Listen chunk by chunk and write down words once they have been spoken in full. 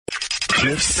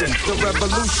Cliff Central. The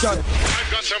revolution. I've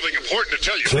got something important to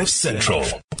tell you.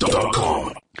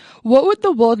 CliffCentral.com. What would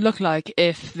the world look like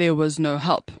if there was no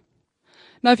help?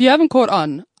 Now, if you haven't caught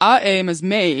on, our aim as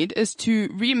MADE is to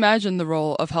reimagine the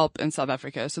role of help in South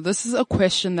Africa. So this is a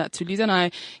question that Tulisa and I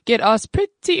get asked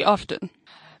pretty often.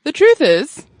 The truth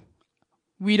is,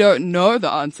 we don't know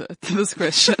the answer to this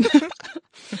question.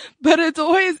 But it's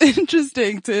always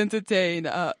interesting to entertain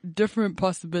different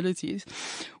possibilities,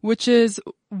 which is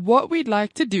what we'd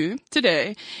like to do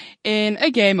today in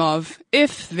a game of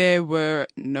If There Were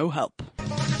No Help.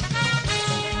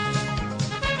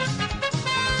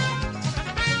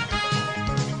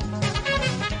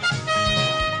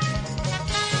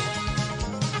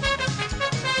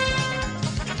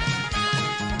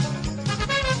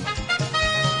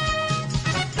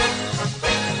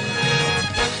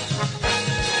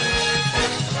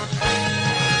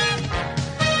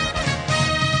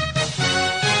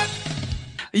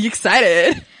 Are you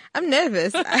excited? I'm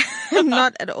nervous. I'm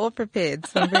not at all prepared,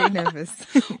 so I'm very nervous.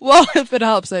 Well, if it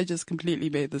helps, I just completely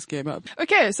made this game up.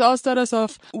 Okay, so I'll start us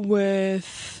off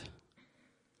with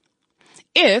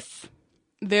if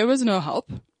there was no help,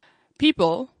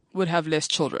 people would have less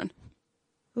children.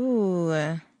 Ooh.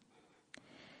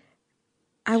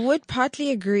 I would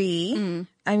partly agree.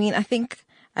 I mean, I think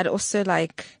I'd also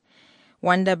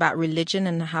wonder about religion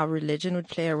and how religion would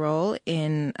play a role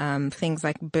in things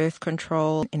like birth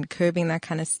control and curbing that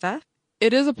kind of stuff.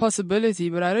 It is a possibility,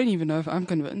 but I don't even know if I'm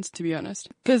convinced, to be honest.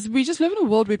 Because we just live in a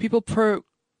world where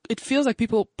it feels like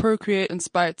people procreate in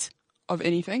spite of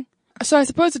anything. So I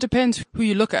suppose it depends who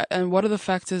you look at and what are the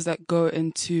factors that go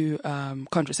into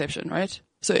contraception, right?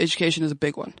 So education is a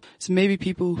big one. So maybe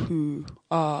people who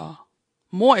are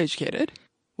more educated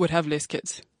would have less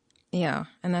kids. Yeah,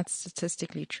 and that's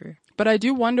statistically true. But I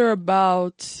do wonder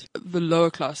about the lower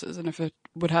classes and if it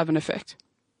would have an effect.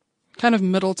 Kind of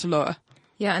middle to lower.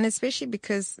 Yeah, and especially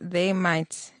because they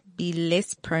might be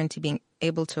less prone to being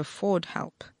able to afford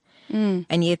help. And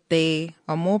yet they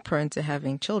are more prone to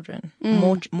having children,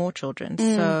 more children.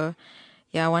 So,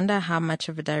 yeah, I wonder how much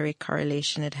of a direct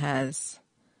correlation it has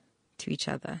to each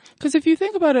other. Because if you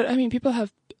think about it, I mean, people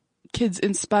have kids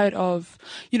in spite of,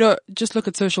 just look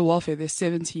at social welfare. There's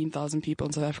 17,000 people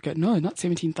in South Africa. No, not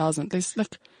 17,000. There's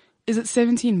is it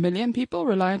 17 million people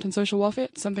reliant on social welfare?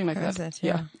 Something like that. Is it?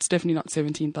 Yeah. It's definitely not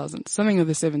 17,000. Something of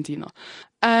the 17 are.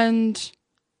 And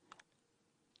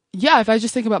yeah, if I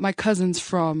just think about my cousins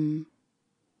from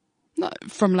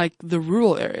the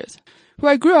rural areas who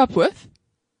I grew up with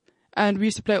and we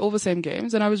used to play all the same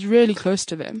games and I was really close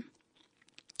to them.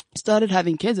 Started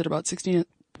having kids at about 16,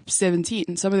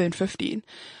 17, some of them 15.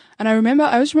 And I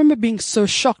always remember being so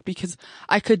shocked because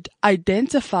I could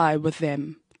identify with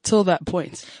them till that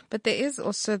point. But there is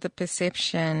also the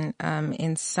perception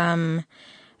in some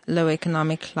low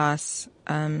economic class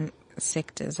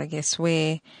sectors, I guess,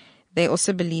 where they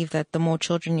also believe that the more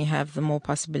children you have, the more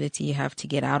possibility you have to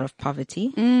get out of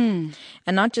poverty. And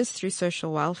not just through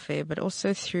social welfare, but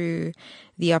also through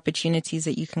the opportunities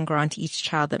that you can grant each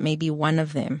child that maybe one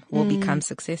of them will become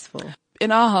successful.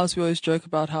 In our house, we always joke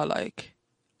about how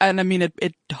and I mean,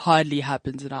 it hardly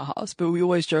happens in our house, but we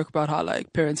always joke about how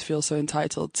parents feel so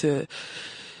entitled to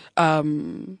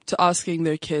asking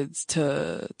their kids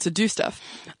to do stuff.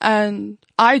 And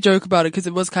I joke about it because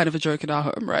it was kind of a joke in our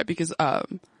home, right? Because,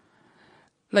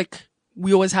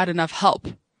 we always had enough help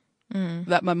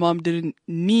that my mom didn't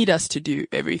need us to do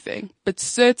everything. But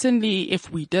certainly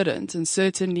if we didn't, and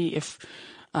certainly if,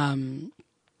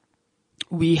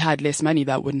 we had less money,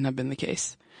 that wouldn't have been the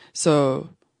case.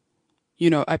 So,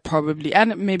 I probably,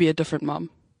 and maybe a different mom.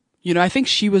 I think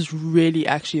she was really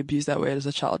actually abused that way as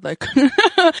a child.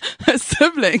 Her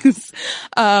siblings,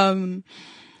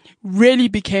 really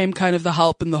became kind of the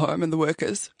help in the home and the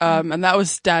workers. And that was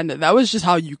standard. That was just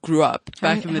how you grew up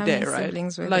back in the day, right? How many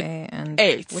siblings were there? And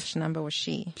 8. Which number was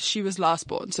she? She was last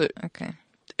born. So okay.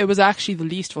 It was actually the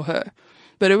least for her.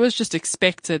 But it was just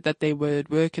expected that they would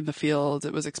work in the fields.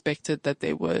 It was expected that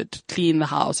they would clean the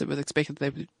house. It was expected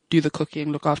that they would do the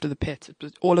cooking, look after the pets. It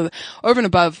was all of the, over and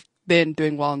above then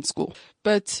doing well in school.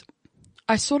 But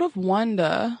I sort of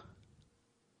wonder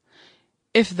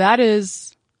if that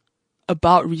is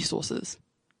about resources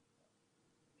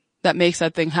that makes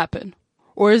that thing happen.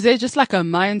 Or is there just a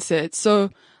mindset? So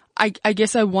I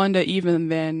guess I wonder even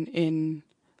then in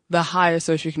the higher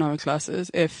socioeconomic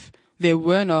classes, if there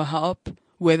were no help,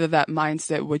 whether that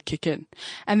mindset would kick in.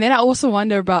 And then I also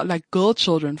wonder about girl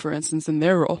children, for instance, and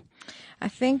their role. I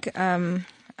think,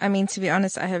 to be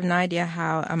honest, I have no idea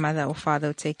how a mother or father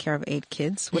would take care of 8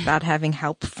 kids without having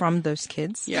help from those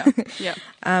kids. Yeah.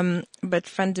 But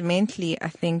fundamentally, I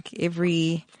think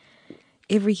every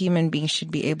every human being should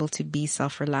be able to be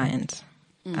self-reliant.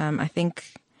 I think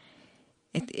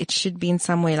it should be in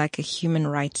some way like a human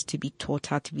right to be taught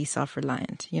how to be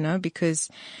self-reliant, because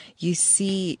you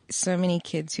see so many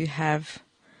kids who have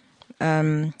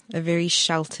a very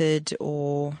sheltered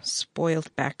or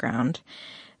spoiled background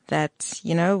that,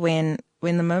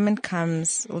 when the moment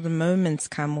comes, or the moments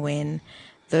come when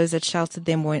those that sheltered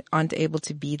them aren't able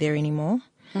to be there anymore,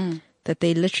 that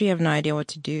they literally have no idea what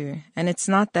to do. And it's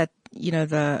not that,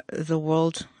 the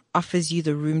world offers you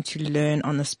the room to learn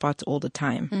on the spot all the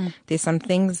time. There's some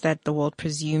things that the world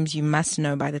presumes you must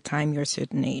know by the time you're a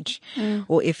certain age,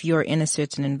 or if you're in a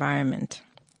certain environment.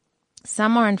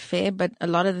 Some are unfair, but a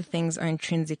lot of the things are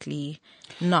intrinsically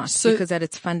not, because at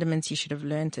its fundamentals you should have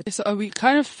learned it. So are we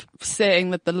kind of saying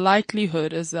that the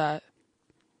likelihood is that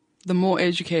the more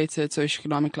educated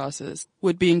socioeconomic classes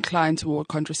would be inclined toward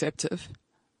contraceptive,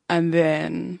 and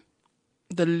then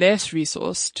the less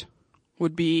resourced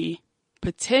would be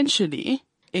potentially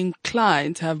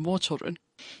inclined to have more children?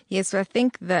 Yes, so I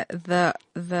think that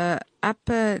the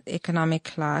upper economic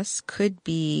class could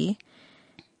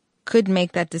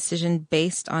make that decision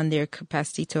based on their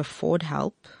capacity to afford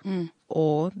help,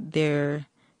 or their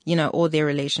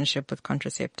relationship with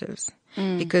contraceptives.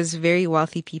 Because very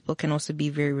wealthy people can also be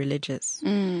very religious.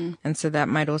 And so that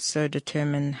might also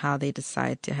determine how they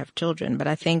decide to have children. But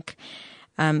I think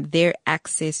their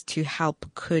access to help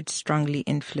could strongly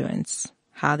influence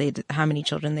how many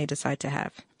children they decide to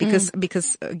have.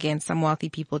 Because again, some wealthy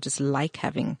people just like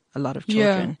having a lot of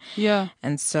children. Yeah.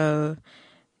 And so,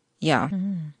 yeah.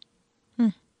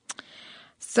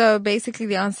 So basically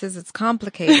the answer is it's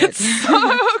complicated. It's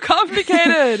so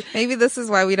complicated. Maybe this is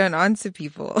why we don't answer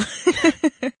people.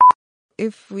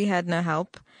 If we had no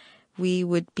help, we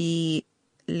would be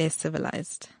less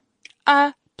civilized.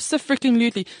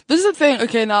 Absolutely. This is the thing.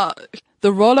 Okay, now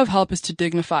the role of help is to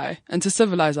dignify and to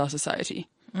civilize our society.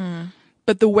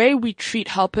 But the way we treat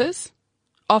helpers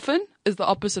often is the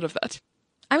opposite of that.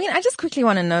 I mean, I just quickly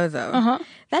want to know though,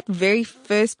 that very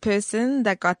first person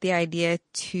that got the idea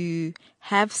to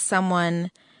have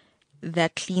someone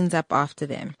that cleans up after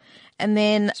them. And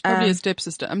then it's probably a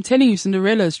stepsister. I'm telling you,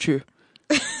 Cinderella is true.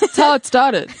 That's how it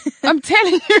started. I'm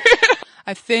telling you.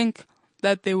 I think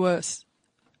that there were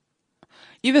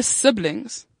either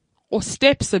siblings or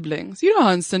step siblings. You know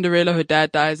how in Cinderella her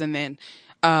dad dies and then,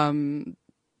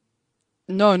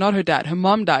 no, not her dad. Her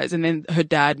mom dies and then her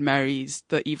dad marries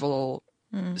the evil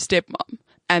stepmom.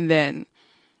 And then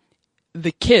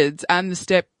the kids and the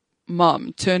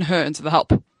stepmom turn her into the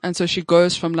help. And so she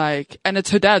goes from and it's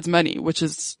her dad's money, which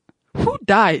is, who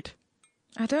died?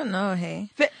 I don't know, hey.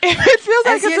 It feels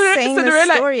like As you're saying Cinderella.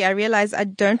 the story, I realize I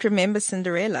don't remember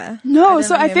Cinderella. No,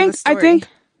 so I think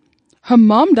her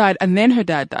mom died and then her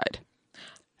dad died.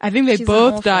 I think they She's both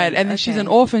an orphan. died, and then she's Okay. an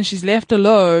orphan. She's left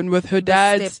alone with her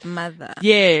dad's stepmother.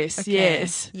 Yes, Okay.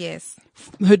 yes.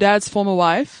 Her dad's former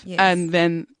wife, Yes. and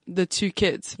then the two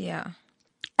kids. Yeah.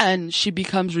 And she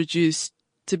becomes reduced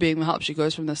to being the help. She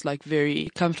goes from this very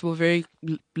comfortable, very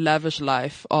lavish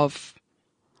life of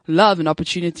love and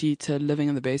opportunity to living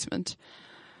in the basement.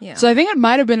 Yeah. So I think it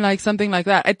might have been something like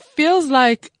that. It feels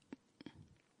like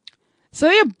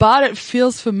something about it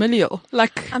feels familial.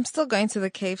 I'm still going to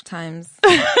the cave times.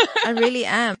 I really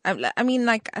am. I mean,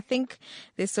 I think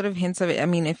there's sort of hints of it. I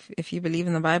mean, if you believe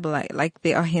in the Bible,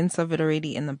 there are hints of it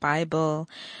already in the Bible,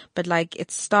 but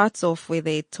it starts off where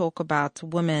they talk about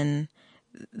women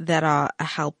that are a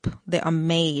help. They are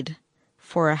made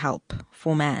for a help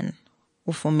for man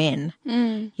or for men.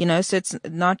 So it's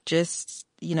not just,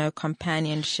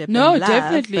 companionship and love,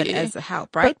 definitely. but as a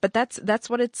help, right? But that's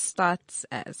what it starts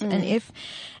as. And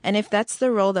if that's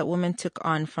the role that women took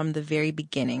on from the very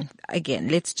beginning, again,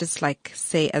 let's just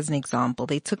say as an example,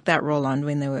 they took that role on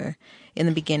when they were in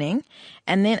the beginning.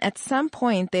 And then at some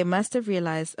point they must have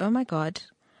realized, oh my God,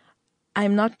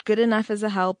 I'm not good enough as a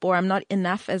help, or I'm not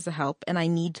enough as a help, and I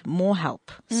need more help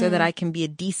so that I can be a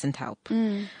decent help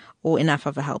or enough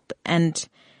of a help. And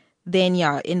then,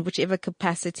 in whichever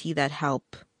capacity that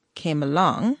help came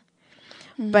along.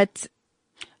 But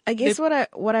I guess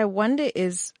what I wonder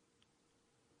is,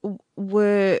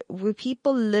 were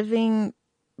people living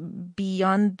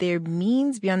beyond their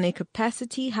means, beyond their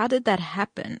capacity? How did that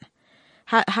happen?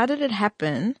 How did it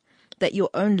happen that your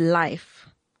own life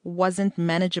wasn't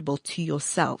manageable to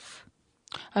yourself?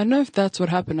 I don't know if that's what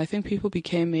happened. I think people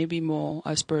became maybe more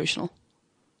aspirational.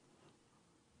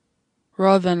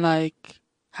 Rather than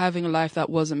having a life that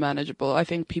wasn't manageable. I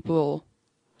think the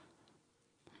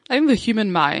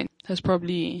human mind has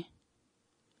probably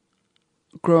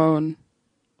grown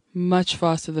much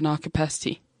faster than our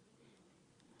capacity.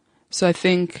 So I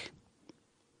think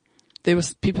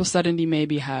people suddenly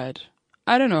maybe had,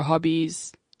 I don't know,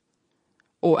 hobbies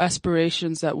or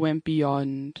aspirations that went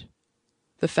beyond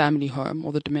the family home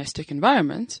or the domestic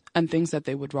environment and things that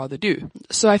they would rather do.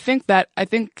 So I think that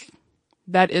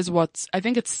is I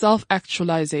think it's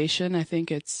self-actualization. I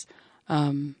think it's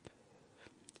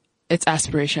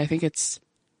aspiration. I think it's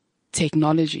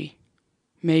technology,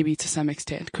 maybe to some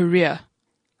extent, career.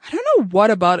 I don't know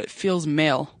what about it feels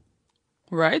male,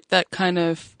 right? That kind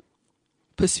of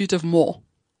pursuit of more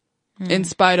in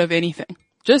spite of anything.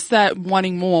 Just that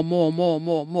wanting more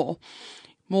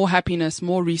happiness,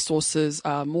 more resources,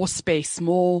 more space,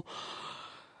 more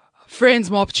friends,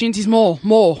 more opportunities, more.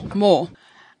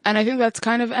 And I think that's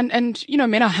kind of, and, you know,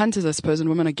 men are hunters, I suppose, and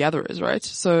women are gatherers, right?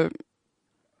 So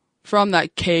from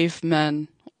that caveman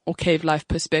or cave life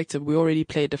perspective, we already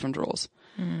play different roles.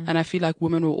 And I feel like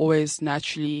women were always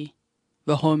naturally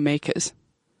the homemakers.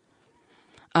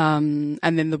 And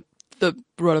then the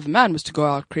role of the man was to go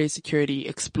out, create security,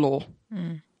 explore,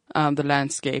 the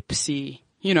landscape, see,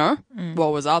 you know,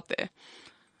 what was out there.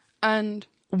 And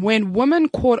when women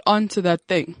caught onto that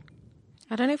thing,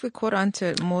 I don't know if we caught on to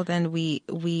it more than we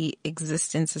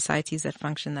exist in societies that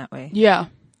function that way. yeah,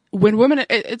 when women,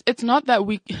 it's not that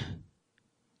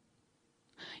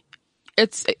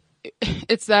it's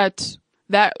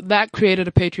that created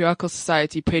a patriarchal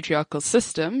society, patriarchal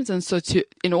systems. And so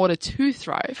in order to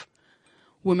thrive,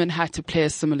 women had to play a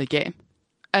similar game.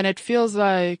 And it feels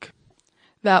like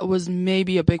that was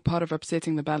maybe a big part of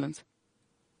upsetting the balance.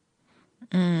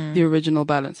 The original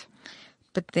balance.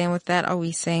 But then with that, are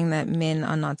we saying that men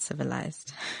are not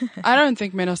civilized? I don't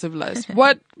think men are civilized.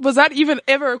 What was that even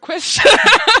ever a question?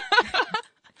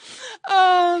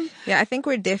 Yeah, I think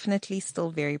we're definitely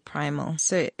still very primal.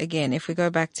 So again, if we go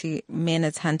back to men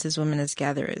as hunters, women as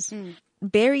gatherers,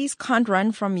 berries can't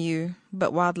run from you,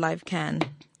 but wildlife can.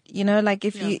 You know, like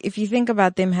if you think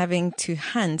about them having to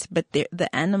hunt, but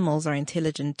the animals are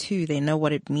intelligent too. They know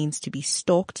what it means to be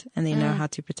stalked, and they know how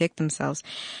to protect themselves.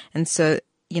 And so,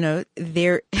 you know,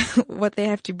 what they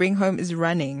have to bring home is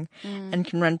running and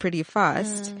can run pretty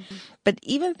fast. But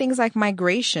even things like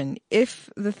migration, if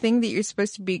the thing that you're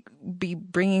supposed to be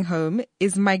bringing home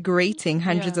is migrating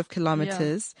hundreds of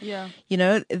kilometers, you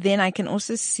know, then I can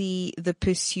also see the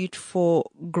pursuit for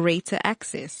greater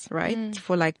access, right?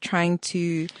 For like trying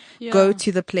to go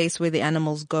to the place where the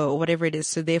animals go or whatever it is.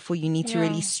 So therefore you need to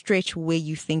really stretch where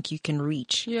you think you can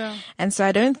reach. And so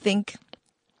I don't think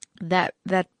that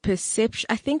perception,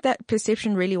 I think that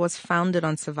perception really was founded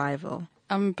on survival.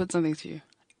 I'm going to put something to you.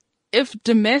 If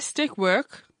domestic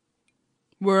work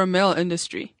were a male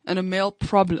industry and a male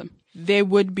problem, there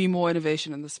would be more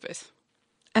innovation in this space.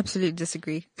 Absolutely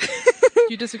disagree.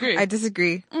 You disagree? I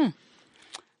disagree.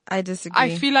 I disagree.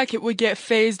 I feel like it would get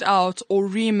phased out or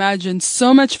reimagined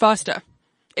so much faster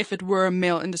if it were a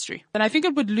male industry. And I think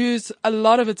it would lose a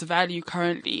lot of its value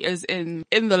currently is in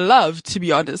the love, to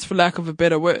be honest, for lack of a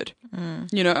better word.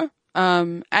 You know?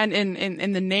 And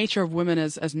in the nature of women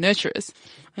as nurturers.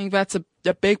 I think that's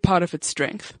a big part of its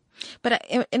strength. But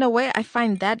in a way, I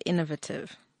find that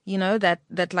innovative. You know, that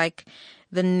like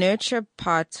the nurture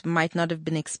part might not have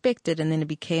been expected and then it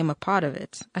became a part of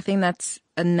it. I think that's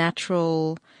a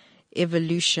natural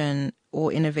evolution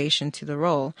or innovation to the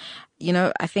role. You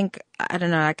know, I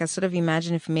don't know, like I sort of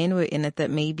imagine if men were in it that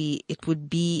maybe it would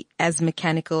be as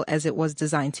mechanical as it was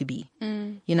designed to be,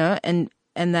 you know, and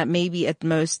that maybe at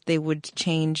most they would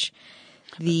change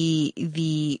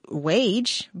the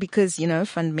wage because, you know,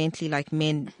 fundamentally like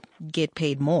men get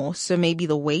paid more. So maybe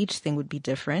the wage thing would be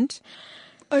different.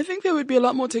 I think there would be a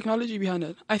lot more technology behind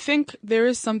it. I think there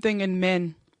is something in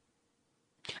men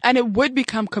and it would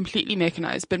become completely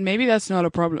mechanized, but maybe that's not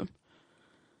a problem.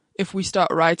 If we start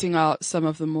writing out some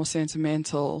of the more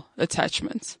sentimental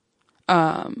attachments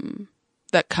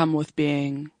that come with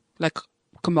being like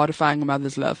commodifying a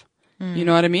mother's love. You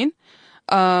know what I mean?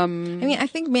 I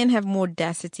think men have more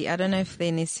audacity. I don't know if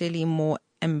they're necessarily more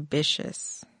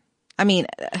ambitious. I mean,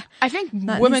 I think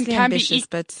not women can ambitious,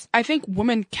 but I think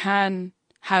women can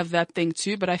have that thing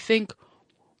too, but I think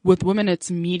with women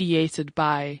it's mediated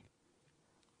by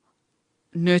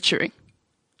nurturing.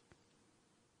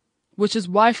 Which is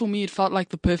why for me it felt like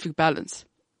the perfect balance.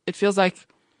 It feels like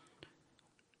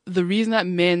the reason that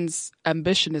men's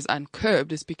ambition is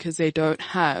uncurbed is because they don't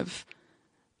have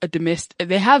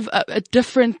they have a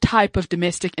different type of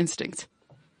domestic instinct.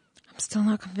 I'm still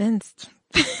not convinced.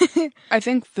 I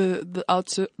think the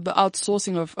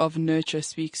outsourcing of nurture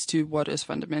speaks to what is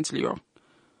fundamentally wrong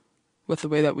with the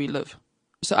way that we live.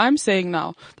 So I'm saying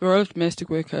now the role of domestic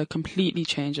worker completely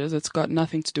changes. It's got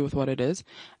nothing to do with what it is.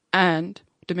 And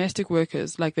domestic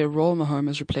workers, like their role in the home,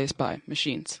 is replaced by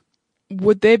machines.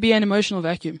 Would there be an emotional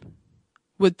vacuum?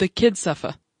 would the kids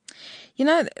suffer? You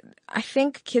know, I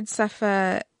think kids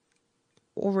suffer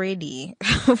already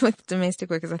with domestic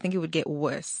workers. I think it would get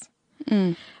worse.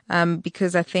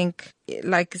 Because I think,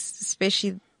 like,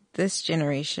 especially this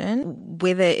generation,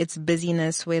 whether it's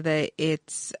busyness, whether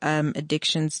it's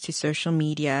addictions to social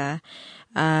media,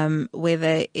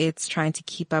 whether it's trying to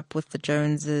keep up with the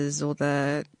Joneses or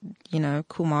the,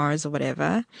 Kumars or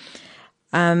whatever,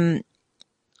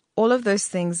 all of those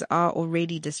things are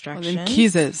already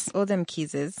distractions. All them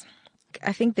keezers.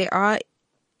 I think there are,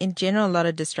 in general, a lot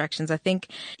of distractions. I think,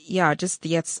 just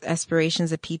the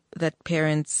aspirations that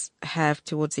parents have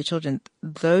towards their children,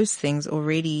 those things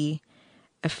already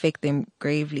affect them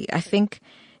gravely. I think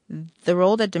the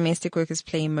role that domestic workers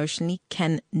play emotionally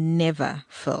can never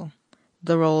fill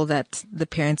the role that the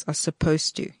parents are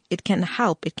supposed to. It can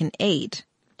help, it can aid,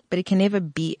 but it can never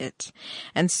be it.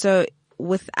 And so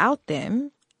without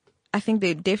them, I think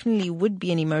there definitely would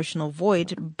be an emotional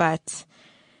void, but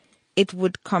it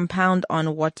would compound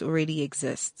on what already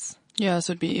exists. Yeah,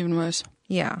 so it'd be even worse.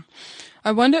 Yeah.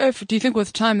 I wonder do you think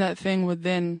with time that thing would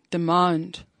then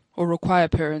demand or require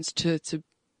parents to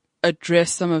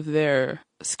address some of their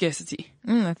scarcity?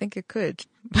 I think it could.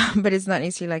 But it's not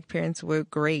necessarily like parents were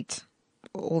great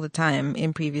all the time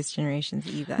in previous generations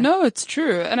either. No, it's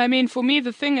true. And I mean, for me,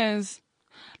 the thing is,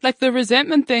 like the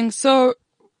resentment thing, so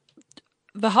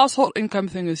the household income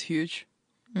thing is huge.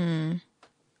 And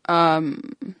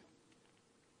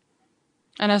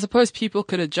I suppose people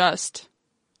could adjust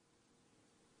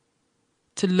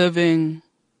to living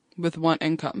with one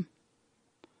income.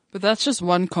 But that's just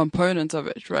one component of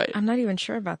it, right? I'm not even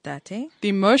sure about that, eh? The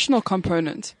emotional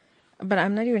component. But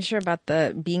I'm not even sure about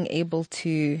the being able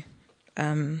to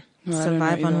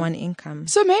survive on one income.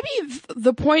 So maybe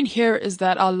the point here is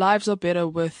that our lives are better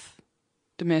with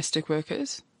domestic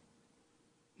workers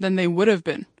than they would have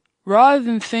been. Rather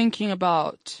than thinking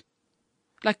about,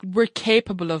 like, we're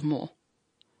capable of more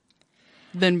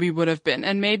than we would have been.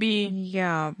 And maybe...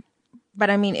 Yeah. But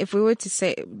I mean, if we were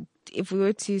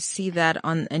to see that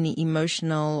on an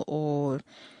emotional or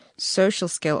social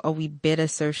scale, are we better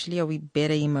socially? Are we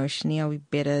better emotionally? Are we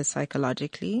better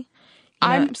psychologically?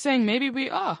 I'm saying maybe we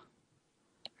are.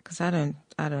 Because I don't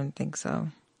think so.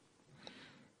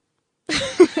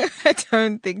 I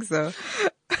don't think so.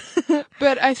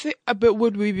 But I think,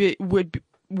 would we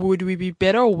be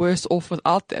better or worse off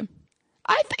without them?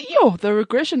 I think, the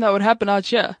regression that would happen out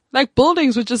here, like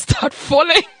buildings would just start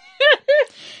falling.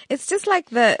 It's just like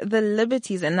the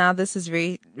liberties, and now this is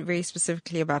very, very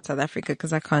specifically about South Africa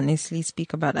because I can't necessarily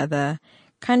speak about other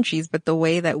countries, but the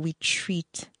way that we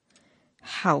treat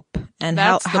help and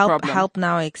help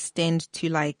now extend to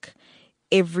like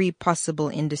every possible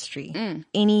industry,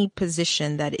 any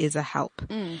position that is a help.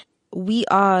 We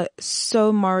are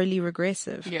so morally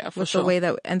regressive with the way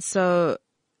that,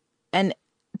 and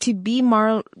to be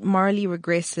morally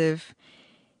regressive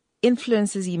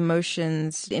influences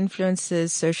emotions,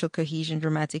 influences social cohesion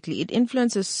dramatically. It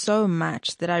influences so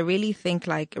much that I really think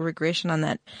like a regression on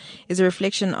that is a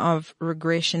reflection of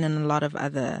regression in a lot of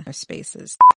other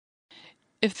spaces.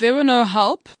 If there were no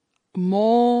help,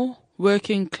 more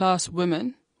working class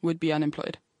women would be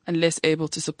unemployed and less able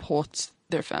to support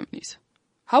their families.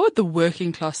 How would the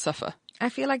working class suffer? I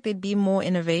feel like there'd be more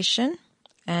innovation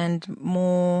and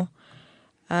more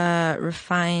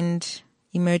refined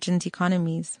emergent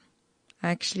economies. I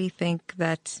actually think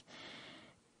that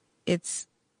it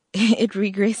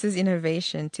regresses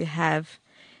innovation to have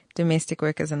domestic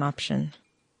work as an option.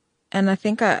 And I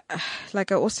think I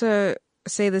also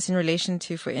say this in relation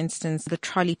to, for instance, the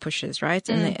trolley pushers, right?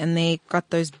 And they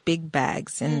got those big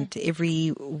bags, and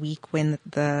every week when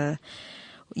our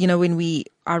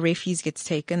refuse gets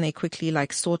taken, they quickly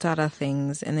like sort out our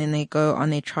things and then they go on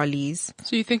their trolleys.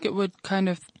 So you think it would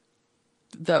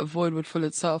that void would fill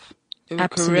itself? It would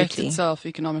Absolutely. correct itself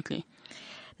economically?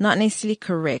 Not necessarily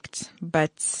correct,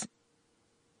 but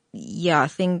yeah,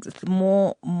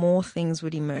 more things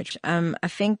would emerge. I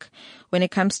think when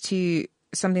it comes to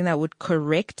something that would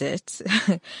correct it,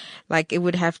 like it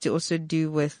would have to also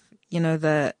do with,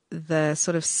 the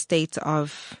sort of state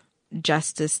of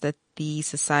justice that the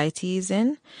society is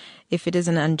in. If it is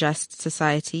an unjust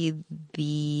society,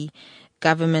 the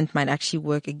government might actually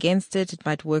work against it. It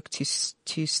might work to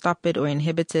stop it or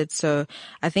inhibit it. So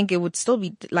I think it would still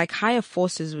be like higher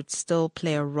forces would still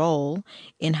play a role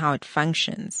in how it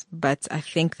functions. But I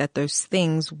think that those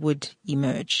things would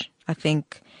emerge. I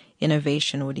think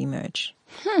innovation would emerge.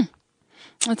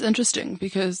 That's interesting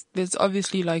because there's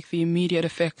obviously like the immediate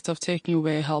effects of taking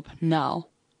away help now.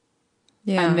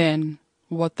 Yeah. And then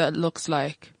what that looks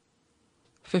like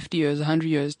 50 years, 100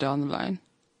 years down the line,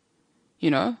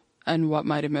 and what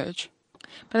might emerge.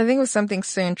 But I think with something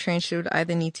so entrenched, it would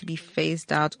either need to be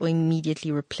phased out or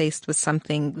immediately replaced with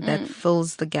something that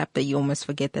fills the gap that you almost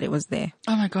forget that it was there.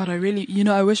 Oh my God, I really,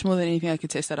 I wish more than anything I could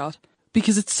test that out.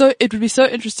 Because it would be so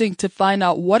interesting to find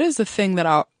out what is the thing that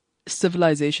our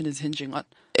civilization is hinging on.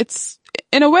 It's,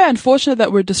 in a way, unfortunate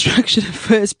that we're destruction at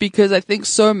first, because I think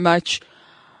so much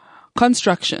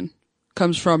construction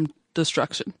comes from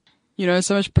destruction.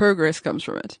 So much progress comes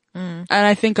from it. And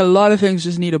I think a lot of things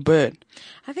just need a burn.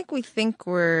 I think we think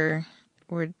we're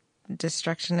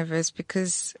destruction averse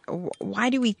because why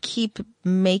do we keep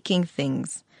making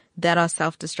things that are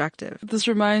self-destructive? This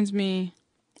reminds me,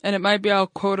 and it might be our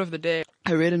quote of the day.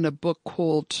 I read in a book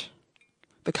called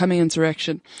The Coming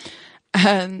Insurrection.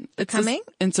 And it's Coming?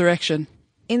 Insurrection.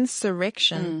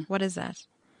 Insurrection? What is that?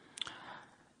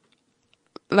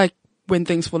 Like when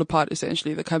things fall apart,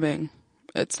 essentially, the coming.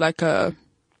 It's like a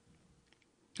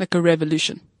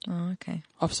revolution. Oh, okay.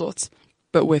 Of sorts,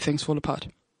 but where things fall apart.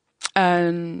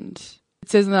 And it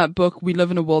says in that book, we live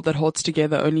in a world that holds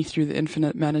together only through the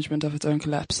infinite management of its own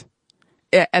collapse.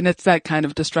 Yeah, and it's that kind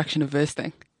of destruction averse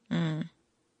thing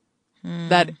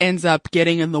that ends up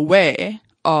getting in the way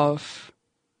of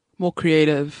more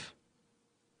creative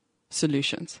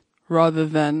solutions rather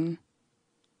than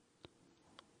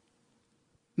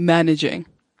managing.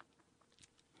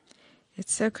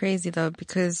 It's so crazy though,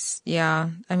 because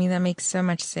that makes so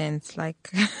much sense. Like,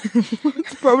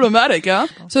 it's problematic, yeah?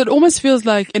 So it almost feels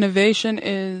like innovation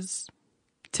is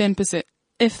 10%,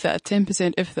 if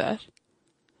that.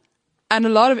 And a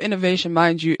lot of innovation,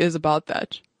 mind you, is about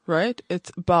that, right?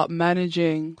 It's about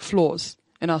managing flaws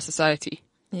in our society.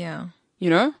 Yeah.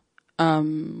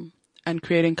 And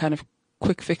creating kind of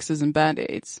quick fixes and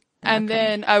band-aids. And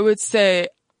then I would say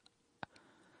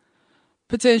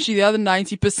potentially the other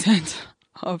 90%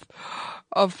 of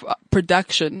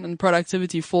production and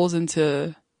productivity falls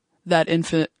into that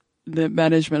the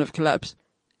management of collapse.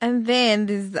 And then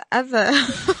there's the other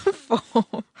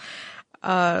form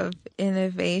of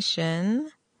innovation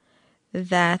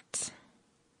that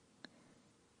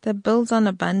builds on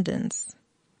abundance.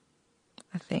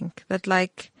 I think that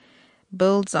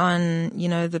builds on,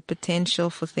 the potential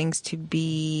for things to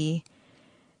be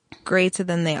greater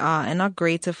than they are, and not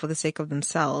greater for the sake of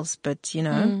themselves, but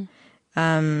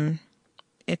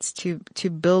it's to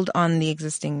build on the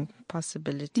existing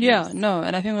possibilities. Yeah, no,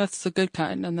 and I think that's the good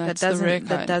kind, and that's the rare kind.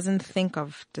 That doesn't think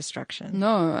of destruction.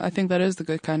 No, I think that is the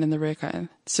good kind and the rare kind.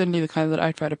 Certainly the kind that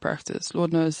I try to practice.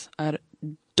 Lord knows I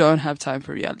don't have time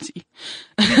for reality.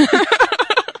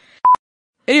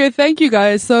 Anyway, thank you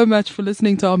guys so much for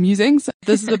listening to our musings.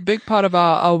 This is a big part of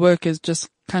our work, is just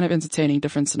kind of entertaining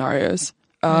different scenarios.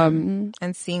 And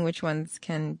seeing which ones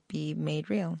can be made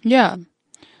real. Yeah.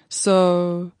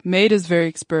 So Made is very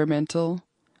experimental,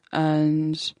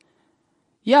 and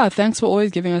thanks for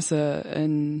always giving us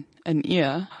an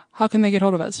ear. How can they get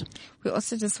hold of us? We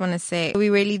also just want to say we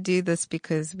really do this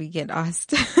because we get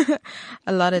asked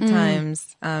a lot of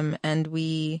times, and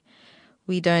we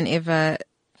don't ever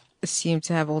assume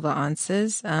to have all the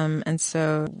answers. And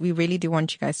so we really do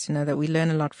want you guys to know that we learn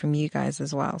a lot from you guys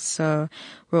as well. So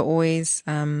we're always,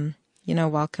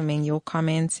 welcoming your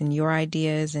comments and your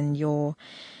ideas and your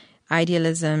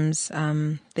idealisms.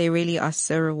 They really are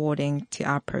so rewarding to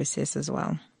our process as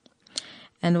well.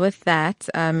 And with that,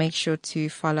 make sure to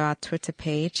follow our Twitter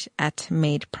page at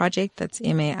Made Project. That's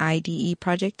MAIDE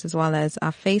Project, as well as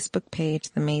our Facebook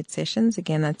page, The Made Sessions.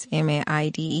 Again, that's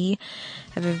MAIDE.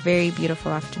 Have a very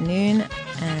beautiful afternoon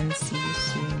and see you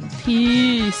soon.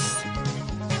 Peace.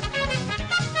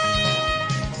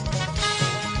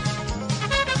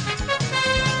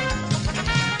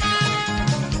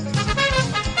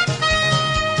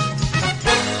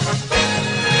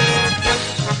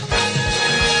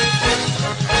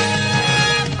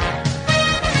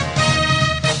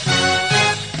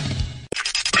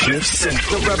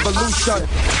 The revolution.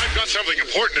 I've got something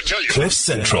important to tell you.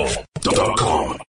 CliffCentral.com